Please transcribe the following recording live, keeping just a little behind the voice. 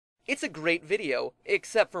It's a great video,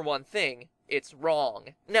 except for one thing. It's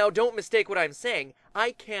wrong. Now, don't mistake what I'm saying.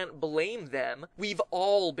 I can't blame them. We've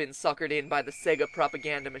all been suckered in by the Sega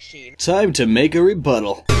propaganda machine. Time to make a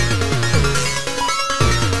rebuttal.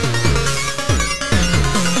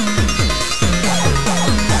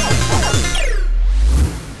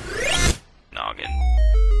 Gnoggin.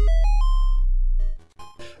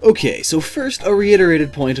 Okay, so first, a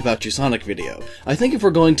reiterated point about your Sonic video. I think if we're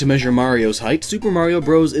going to measure Mario's height, Super Mario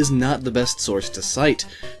Bros. Is not the best source to cite,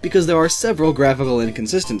 because there are several graphical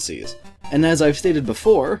inconsistencies. And as I've stated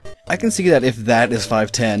before, I can see that if that is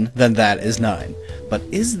 5'10", then that is 9. But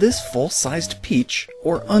is this full-sized Peach,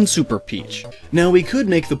 or unsuper Peach? Now, we could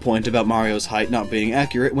make the point about Mario's height not being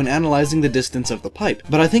accurate when analyzing the distance of the pipe,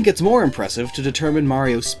 but I think it's more impressive to determine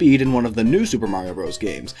Mario's speed in one of the new Super Mario Bros.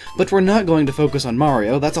 Games. But we're not going to focus on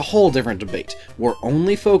Mario, that's a whole different debate. We're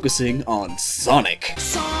only focusing on Sonic.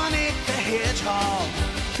 Sonic the Hedgehog.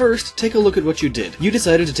 First, take a look at what you did. You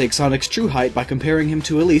decided to take Sonic's true height by comparing him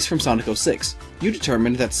to Elise from Sonic 06. You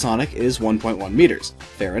determined that Sonic is 1.1 meters.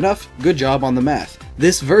 Fair enough, good job on the math.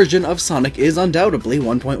 This version of Sonic is undoubtedly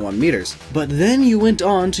 1.1 meters. But then you went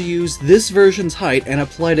on to use this version's height and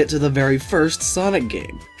applied it to the very first Sonic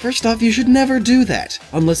game. First off, you should never do that,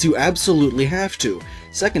 unless you absolutely have to.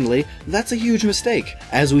 Secondly, that's a huge mistake.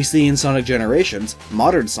 As we see in Sonic Generations,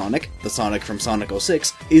 modern Sonic, the Sonic from Sonic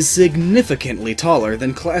 06, is significantly taller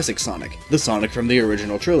than classic Sonic, the Sonic from the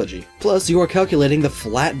original trilogy. Plus, you are calculating the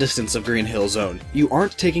flat distance of Green Hill Zone. You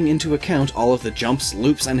aren't taking into account all of the jumps,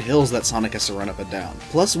 loops, and hills that Sonic has to run up and down.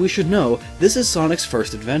 Plus, we should know, this is Sonic's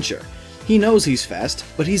first adventure. He knows he's fast,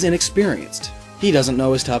 but he's inexperienced. He doesn't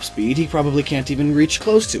know his top speed, he probably can't even reach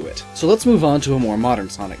close to it. So let's move on to a more modern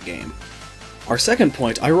Sonic game. Our second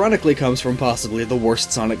point ironically comes from possibly the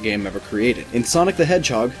worst Sonic game ever created. In Sonic the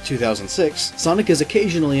Hedgehog, 2006, Sonic is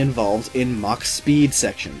occasionally involved in Mach speed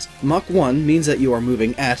sections. Mach 1 means that you are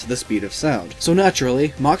moving at the speed of sound. So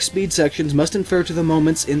naturally, Mach speed sections must infer to the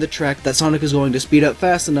moments in the track that Sonic is going to speed up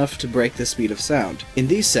fast enough to break the speed of sound. In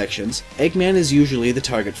these sections, Eggman is usually the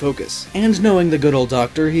target focus. And knowing the good old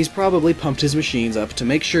doctor, he's probably pumped his machines up to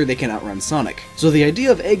make sure they can outrun Sonic. So the idea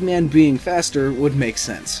of Eggman being faster would make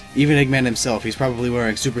sense. Even Eggman himself, he's probably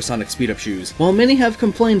wearing supersonic speed-up shoes. While many have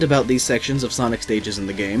complained about these sections of Sonic stages in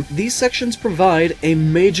the game, these sections provide a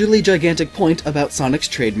majorly gigantic point about Sonic's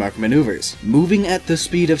trademark maneuvers. Moving at the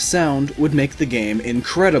speed of sound would make the game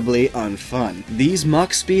incredibly unfun. These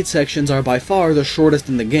Mach speed sections are by far the shortest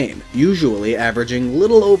in the game, usually averaging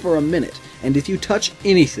little over a minute. And if you touch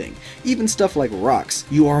anything, even stuff like rocks,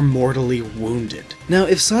 you are mortally wounded. Now,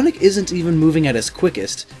 if Sonic isn't even moving at his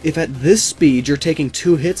quickest, if at this speed you're taking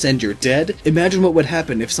 2 hits and you're dead, imagine what would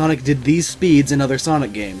happen if Sonic did these speeds in other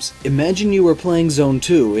Sonic games. Imagine you were playing Zone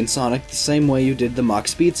 2 in Sonic the same way you did the Mach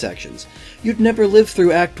speed sections. You'd never live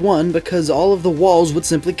through Act 1 because all of the walls would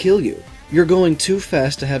simply kill you. You're going too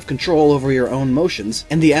fast to have control over your own motions,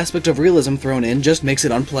 and the aspect of realism thrown in just makes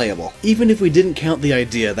it unplayable. Even if we didn't count the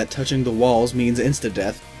idea that touching the walls means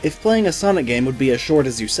insta-death, if playing a Sonic game would be as short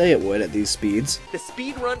as you say it would at these speeds, the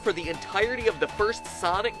speed run for the entirety of the first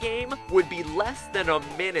Sonic game would be less than a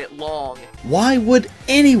minute long. Why would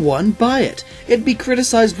anyone buy it? It'd be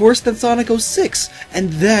criticized worse than Sonic 06,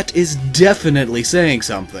 and that is definitely saying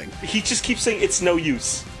something. He just keeps saying it's no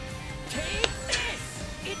use.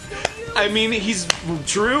 I mean, he's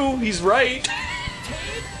true, he's right.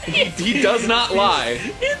 He does not lie.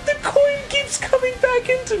 The coin keeps coming back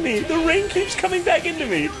into me. The ring keeps coming back into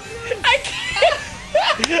me. I can't.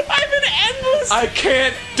 I'm an endless. I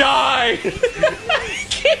can't die. I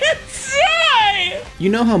can't die. You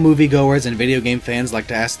know how moviegoers and video game fans like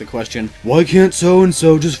to ask the question, why can't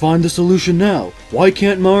so-and-so just find the solution now? Why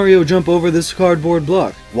can't Mario jump over this cardboard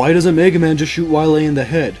block? Why doesn't Mega Man just shoot Wile in the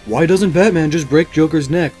head? Why doesn't Batman just break Joker's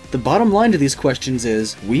neck? The bottom line to these questions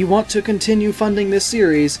is, we want to continue funding this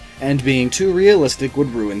series, and being too realistic would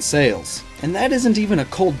ruin sales. And that isn't even a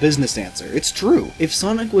cold business answer, it's true. If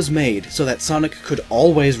Sonic was made so that Sonic could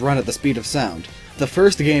always run at the speed of sound, the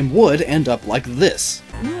first game would end up like this.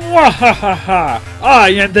 Mwahaha! I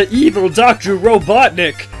am the evil Dr.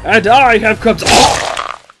 Robotnik, and I have come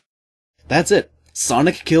to— That's it.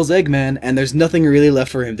 Sonic kills Eggman, and there's nothing really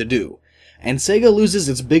left for him to do. And Sega loses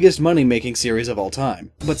its biggest money-making series of all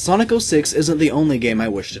time. But Sonic 06 isn't the only game I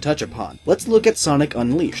wish to touch upon. Let's look at Sonic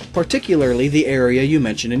Unleashed, particularly the area you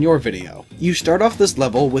mentioned in your video. You start off this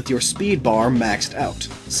level with your speed bar maxed out,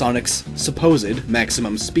 Sonic's supposed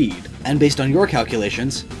maximum speed, and based on your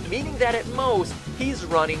calculations, meaning that at most, he's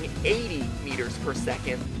running 80 meters per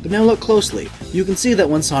second. But now look closely. You can see that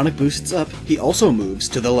when Sonic boosts up, he also moves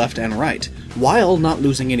to the left and right, while not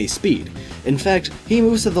losing any speed. In fact, he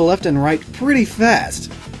moves to the left and right pretty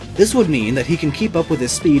fast. This would mean that he can keep up with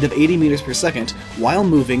his speed of 80 meters per second while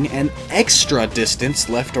moving an extra distance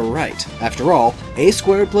left or right. After all, a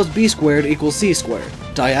squared plus b squared equals c squared.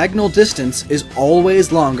 Diagonal distance is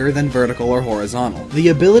always longer than vertical or horizontal. The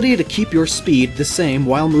ability to keep your speed the same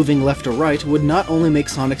while moving left or right would not only make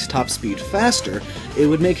Sonic's top speed faster, it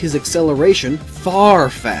would make his acceleration far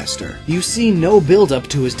faster. You see no build-up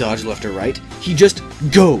to his dodge left or right, he just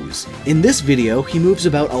goes. In this video, he moves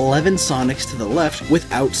about 11 Sonics to the left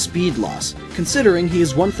without speed loss. Considering he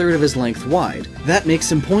is 1/3 of his length wide, that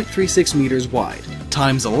makes him 0.36 meters wide.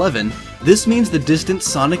 Times 11, this means the distance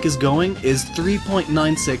Sonic is going is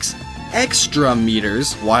 3.96 extra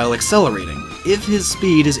meters while accelerating. If his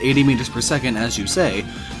speed is 80 meters per second, as you say,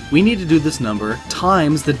 we need to do this number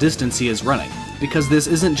times the distance he is running, because this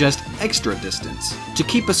isn't just extra distance. To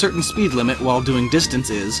keep a certain speed limit while doing distance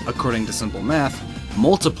is, according to simple math,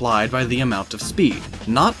 multiplied by the amount of speed,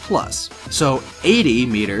 not plus. So 80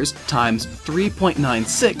 meters times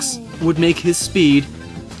 3.96 would make his speed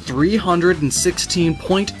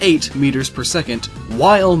 316.8 meters per second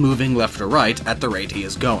while moving left or right at the rate he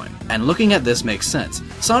is going. And looking at this makes sense.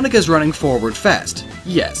 Sonic is running forward fast.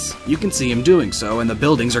 Yes, you can see him doing so and the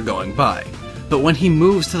buildings are going by. But when he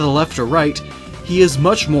moves to the left or right, he is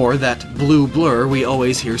much more that blue blur we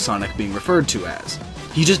always hear Sonic being referred to as.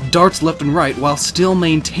 He just darts left and right while still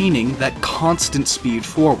maintaining that constant speed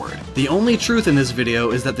forward. The only truth in this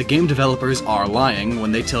video is that the game developers are lying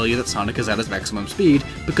when they tell you that Sonic is at his maximum speed,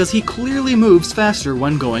 because he clearly moves faster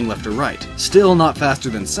when going left or right. Still not faster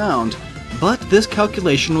than sound, but this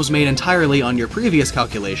calculation was made entirely on your previous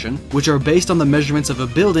calculation, which are based on the measurements of a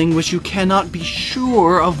building which you cannot be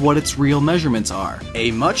sure of what its real measurements are. A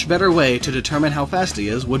much better way to determine how fast he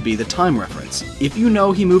is would be the time reference. If you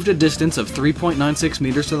know he moved a distance of 3.96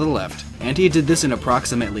 meters to the left, and he did this in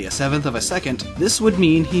approximately 1/7 of a second, this would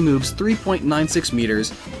mean he moves 3.96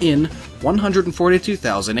 meters in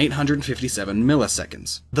 142,857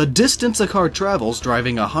 milliseconds. The distance a car travels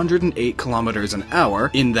driving 108 kilometers an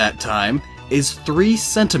hour in that time is 3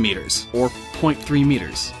 centimeters, or 0.3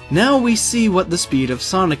 meters. Now we see what the speed of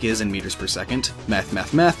Sonic is in meters per second. Math,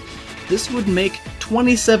 math, math. This would make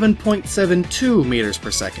 27.72 meters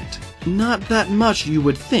per second. Not that much, you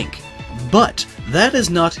would think. But that is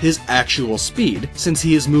not his actual speed, since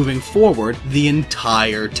he is moving forward the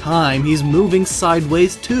entire time he's moving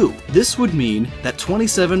sideways too. This would mean that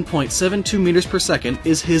 27.72 meters per second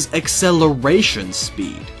is his acceleration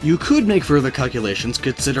speed. You could make further calculations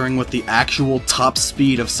considering what the actual top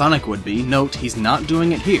speed of Sonic would be. Note, he's not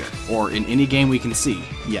doing it here, or in any game we can see,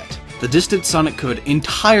 yet. The distance Sonic could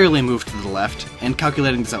entirely move to the left, and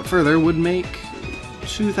calculating this out further would make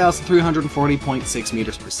 2,340.6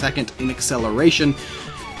 meters per second in acceleration,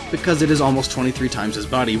 because it is almost 23 times his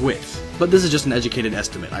body width. But this is just an educated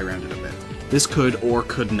estimate, I rounded a bit. This could or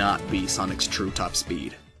could not be Sonic's true top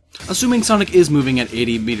speed. Assuming Sonic is moving at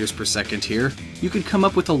 80 meters per second here, you could come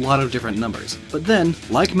up with a lot of different numbers. But then,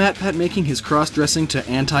 like MatPat making his cross-dressing to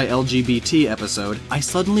anti-LGBT episode, I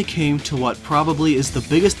suddenly came to what probably is the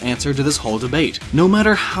biggest answer to this whole debate. No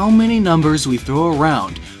matter how many numbers we throw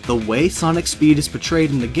around, the way Sonic's speed is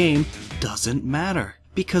portrayed in the game doesn't matter.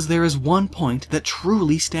 Because there is one point that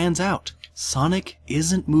truly stands out. Sonic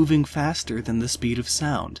isn't moving faster than the speed of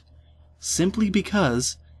sound. Simply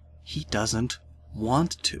because he doesn't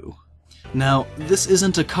want to. Now, this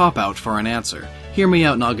isn't a cop-out for an answer. Hear me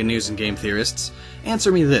out, Noggineers and game theorists.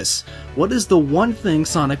 Answer me this. What is the one thing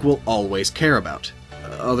Sonic will always care about?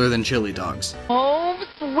 Other than chili dogs. Home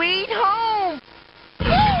sweet home!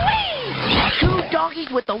 Woo-wee! 2 doggies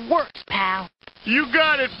with the works, pal. You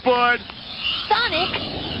got it, bud.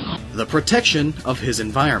 Sonic! The protection of his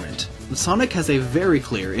environment. Sonic has a very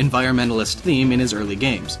clear environmentalist theme in his early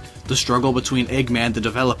games. The struggle between Eggman, the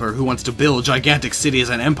developer who wants to build gigantic cities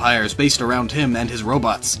and empires based around him and his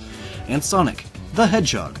robots, and Sonic, the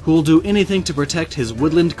Hedgehog, who will do anything to protect his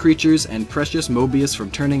woodland creatures and precious Mobius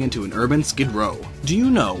from turning into an urban Skid Row. Do you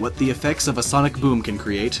know what the effects of a sonic boom can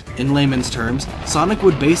create? In layman's terms, Sonic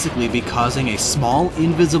would basically be causing a small,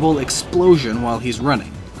 invisible explosion while he's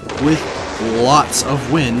running, with lots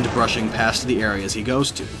of wind brushing past the areas he goes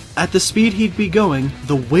to. At the speed he'd be going,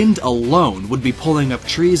 the wind alone would be pulling up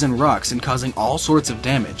trees and rocks and causing all sorts of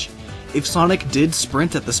damage. If Sonic did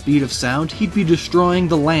sprint at the speed of sound, he'd be destroying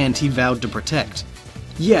the land he vowed to protect.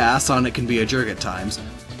 Yeah, Sonic can be a jerk at times,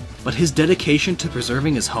 but his dedication to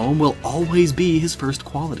preserving his home will always be his first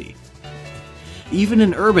quality. Even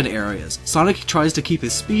in urban areas, Sonic tries to keep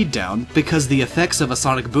his speed down because the effects of a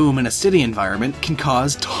sonic boom in a city environment can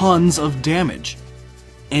cause tons of damage.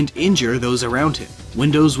 and injure those around him.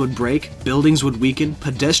 Windows would break, buildings would weaken,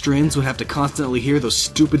 pedestrians would have to constantly hear those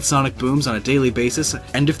stupid sonic booms on a daily basis,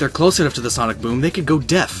 and if they're close enough to the sonic boom, they could go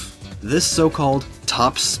deaf. This so-called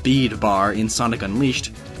top speed bar in Sonic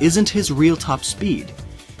Unleashed isn't his real top speed.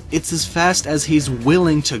 It's as fast as he's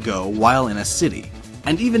willing to go while in a city.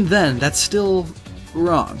 And even then, that's still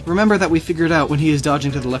wrong. Remember that we figured out when he is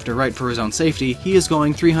dodging to the left or right for his own safety, he is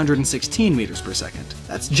going 316 meters per second.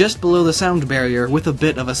 That's just below the sound barrier with a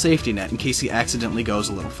bit of a safety net in case he accidentally goes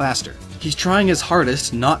a little faster. He's trying his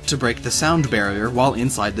hardest not to break the sound barrier while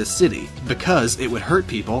inside this city, because it would hurt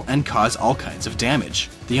people and cause all kinds of damage.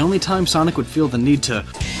 The only time Sonic would feel the need to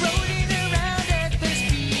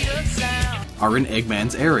are in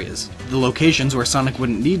Eggman's areas, the locations where Sonic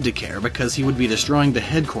wouldn't need to care because he would be destroying the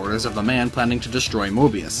headquarters of the man planning to destroy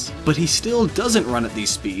Mobius. But he still doesn't run at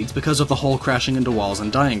these speeds because of the whole crashing into walls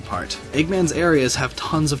and dying part. Eggman's areas have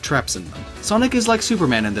tons of traps in them. Sonic is like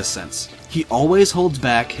Superman in this sense. He always holds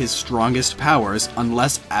back his strongest powers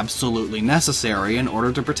unless absolutely necessary in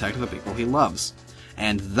order to protect the people he loves.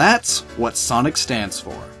 And that's what Sonic stands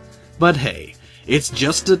for. But hey, it's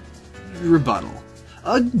just a rebuttal.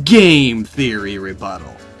 A game theory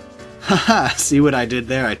rebuttal. Haha, see what I did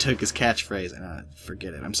there? I took his catchphrase and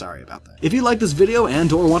forget it, I'm sorry about that. If you like this video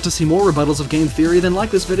and or want to see more rebuttals of game theory, then like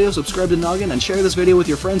this video, subscribe to Gnoggin, and share this video with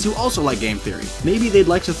your friends who also like game theory. Maybe they'd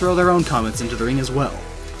like to throw their own comments into the ring as well.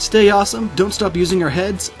 Stay awesome, don't stop using your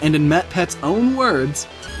heads, and in Matt Pet's own words,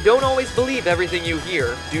 Don't always believe everything you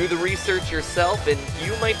hear. Do the research yourself, and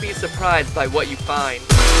you might be surprised by what you find.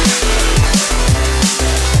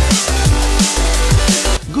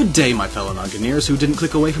 good day, my fellow Noggineers who didn't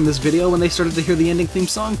click away from this video when they started to hear the ending theme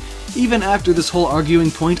song. Even after this whole arguing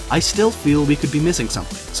point, I still feel we could be missing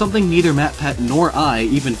something. Something neither Matt Pat nor I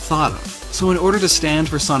even thought of. So in order to stand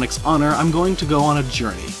for Sonic's honor, I'm going to go on a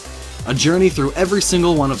journey. A journey through every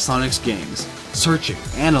single one of Sonic's games, searching,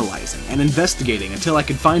 analyzing, and investigating until I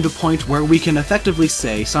can find a point where we can effectively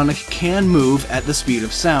say Sonic can move at the speed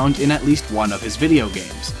of sound in at least one of his video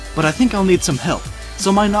games. But I think I'll need some help.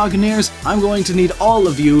 So my Noggineers, I'm going to need all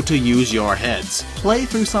of you to use your heads. Play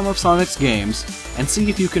through some of Sonic's games, and see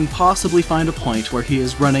if you can possibly find a point where he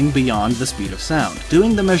is running beyond the speed of sound.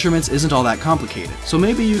 Doing the measurements isn't all that complicated, so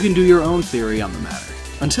maybe you can do your own theory on the matter.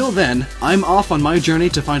 Until then, I'm off on my journey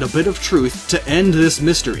to find a bit of truth to end this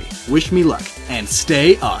mystery. Wish me luck, and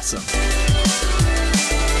stay awesome.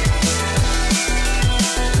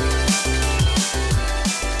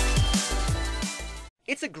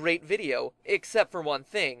 It's a great video, except for one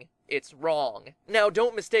thing. It's wrong. Now,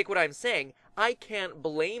 don't mistake what I'm saying. I can't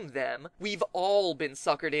blame them. We've all been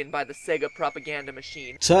suckered in by the Sega propaganda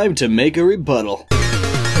machine. Time to make a rebuttal.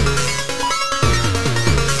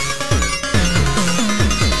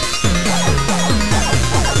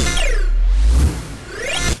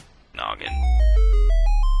 Noggin.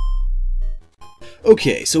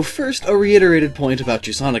 Okay, so first, a reiterated point about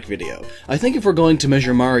your Sonic video. I think if we're going to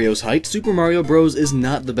measure Mario's height, Super Mario Bros. Is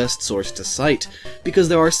not the best source to cite, because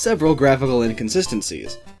there are several graphical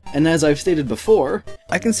inconsistencies. And as I've stated before,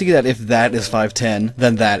 I can see that if that is 5'10",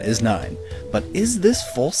 then that is 9. But is this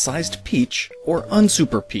full-sized Peach, or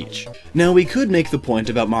unsuper Peach? Now, we could make the point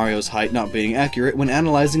about Mario's height not being accurate when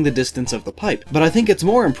analyzing the distance of the pipe, but I think it's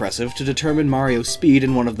more impressive to determine Mario's speed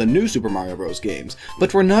in one of the new Super Mario Bros. Games.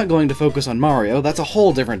 But we're not going to focus on Mario, that's a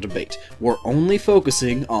whole different debate. We're only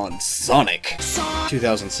focusing on Sonic.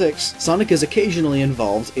 2006, Sonic is occasionally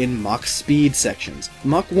involved in Mach speed sections.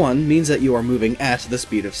 Mach 1 means that you are moving at the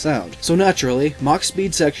speed of sound. So naturally, Mach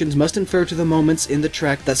speed sections must infer to the moments in the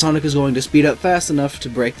track that Sonic is going to speed up fast enough to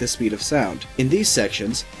break the speed of sound. In these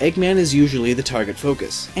sections, Eggman is usually the target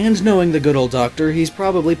focus. And knowing the good old doctor, he's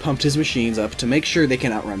probably pumped his machines up to make sure they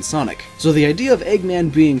can outrun Sonic. So the idea of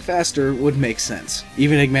Eggman being faster would make sense.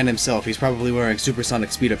 Even Eggman himself, he's probably wearing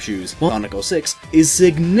supersonic speed-up shoes. While Sonic 06 is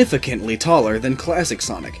significantly taller than classic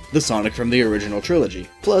Sonic, the Sonic from the original trilogy.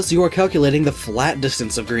 Plus, you are calculating the flat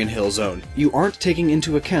distance of Green Hill Zone. You aren't taking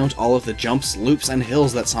into account all of the jumps, loops, and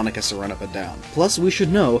hills that Sonic has to run up and down. Plus, we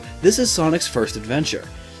should know, this is Sonic's first adventure.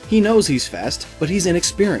 He knows he's fast, but he's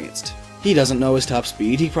inexperienced. He doesn't know his top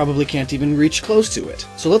speed, he probably can't even reach close to it.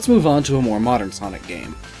 So let's move on to a more modern Sonic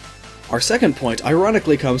game. Our second point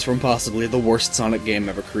ironically comes from possibly the worst Sonic game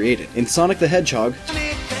ever created. In Sonic the Hedgehog,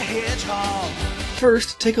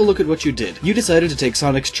 first, take a look at what you did. You decided to take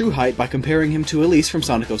Sonic's true height by comparing him to Elise from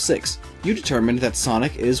Sonic 06. You determined that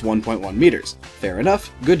Sonic is 1.1 meters. Fair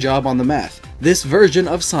enough, good job on the math. This version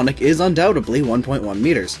of Sonic is undoubtedly 1.1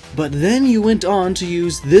 meters. But then you went on to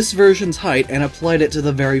use this version's height and applied it to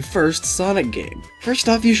the very first Sonic game. First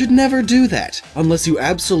off, you should never do that, unless you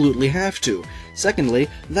absolutely have to. Secondly,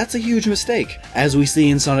 that's a huge mistake. As we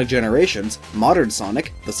see in Sonic Generations, modern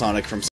Sonic, the Sonic from